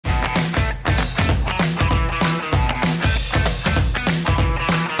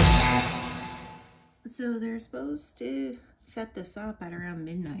supposed to set this up at around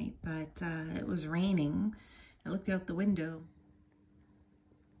midnight, but it was raining. I looked out the window.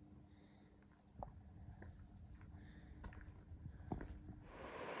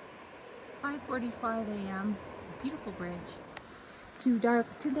 "5:45 a.m. Beautiful bridge. Too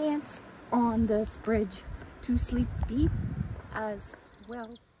dark to dance on this bridge. Too sleepy as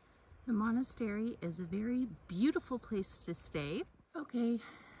well." The monastery is a very beautiful place to stay. Okay,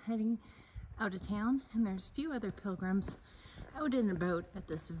 heading out of town, and there's a few other pilgrims out and about at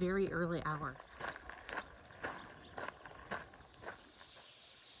this very early hour.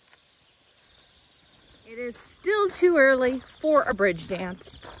 It is still too early for a bridge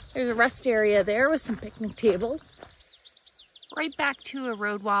dance. There's a rest area there with some picnic tables. Right back to a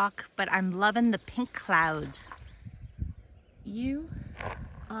road walk, but I'm loving the pink clouds. You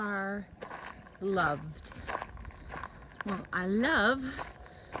are loved. Well, I love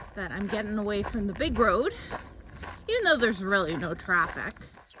that I'm getting away from the big road, even though there's really no traffic.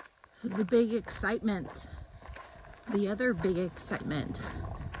 The big excitement, the other big excitement,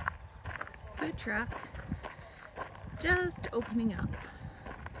 food truck just opening up.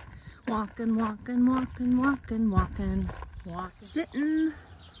 Walking, walking, walking, walking, walking, walking. Sitting,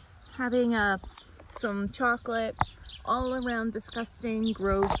 having some chocolate, all around disgusting,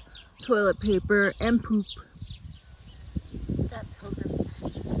 gross toilet paper and poop. That pilgrim's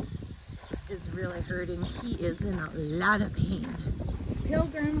feet is really hurting. He is in a lot of pain.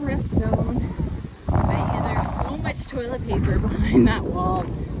 Pilgrim rest zone. I bet you there's so much toilet paper behind that wall.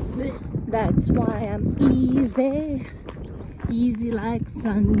 That's why I'm easy. Easy like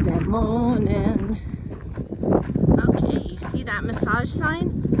Sunday morning. Okay, you see that massage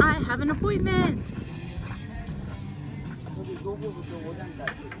sign? I have an appointment.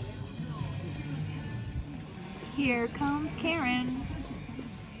 Here comes Karen.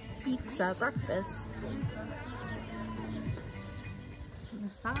 Pizza breakfast.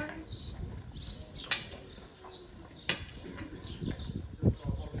 Massage.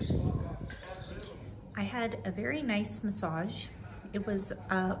 I had a very nice massage. It was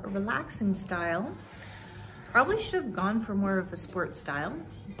a relaxing style. Probably should have gone for more of a sports style,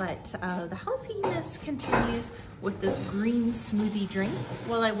 but the healthiness continues with this green smoothie drink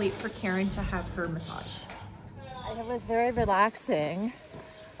while I wait for Karen to have her massage. It was very relaxing,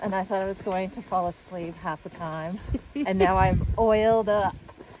 and I thought I was going to fall asleep half the time, and now I'm oiled up.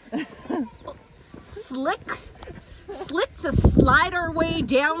 Slick to slide our way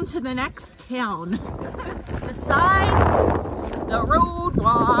down to the next town. Beside the road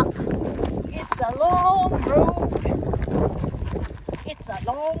walk. It's a long road. It's a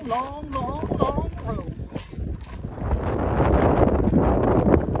long, long, long, long road.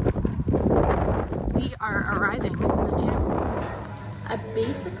 We are arriving in the town. I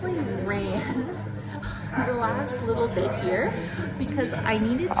basically ran the last little bit here because I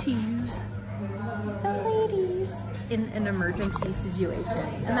needed to use the ladies in an emergency situation.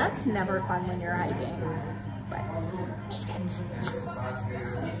 And that's never fun when you're hiking. But made it. Yes.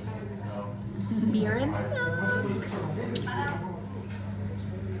 Beer and snack.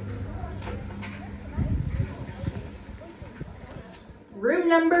 Room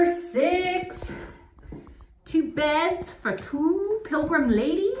number 6. 2 beds for 2 pilgrim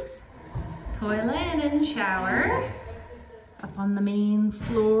ladies. Toilet and shower. Up on the main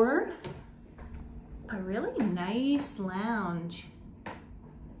floor. A really nice lounge.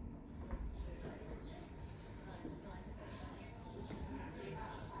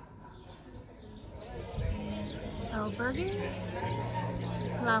 Albergue,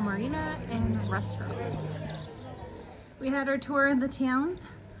 La Morena, and restaurant. We had our tour of the town.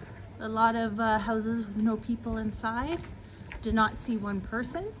 A lot of houses with no people inside. Did not see one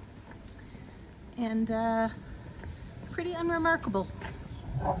person. And pretty unremarkable.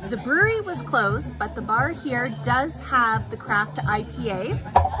 The brewery was closed, but the bar here does have the craft IPA.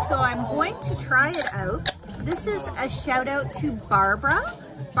 So I'm going to try it out. This is a shout out to Barbara.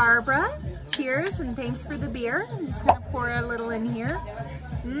 Barbara, cheers and thanks for the beer. I'm just gonna pour a little in here.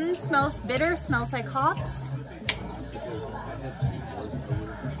 Smells bitter, smells like hops.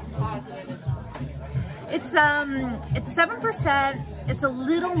 It's 7%. It's a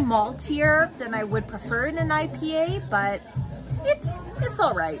little maltier than I would prefer in an IPA, but it's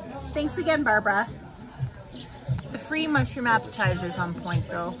all right. Thanks again, Barbara. The free mushroom appetizer's on point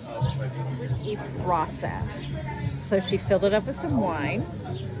though. It was a process. So she filled it up with some wine,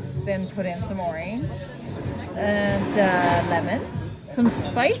 then put in some orange and lemon, some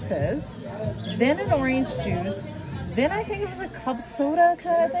spices, then an orange juice, then I think it was a club soda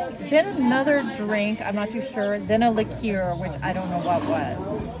kind of thing, then another drink, I'm not too sure, then a liqueur, which I don't know what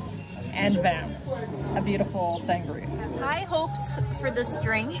was. and Vamps, a beautiful sangria. High hopes for this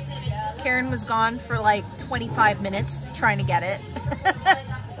drink. Karen was gone for like 25 minutes trying to get it.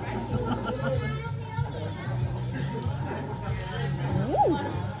 Ooh.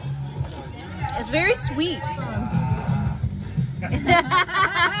 It's very sweet.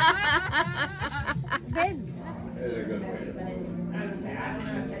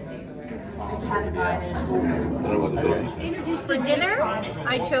 For dinner,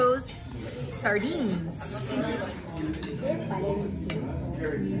 I chose sardines.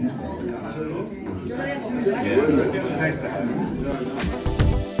 Yeah.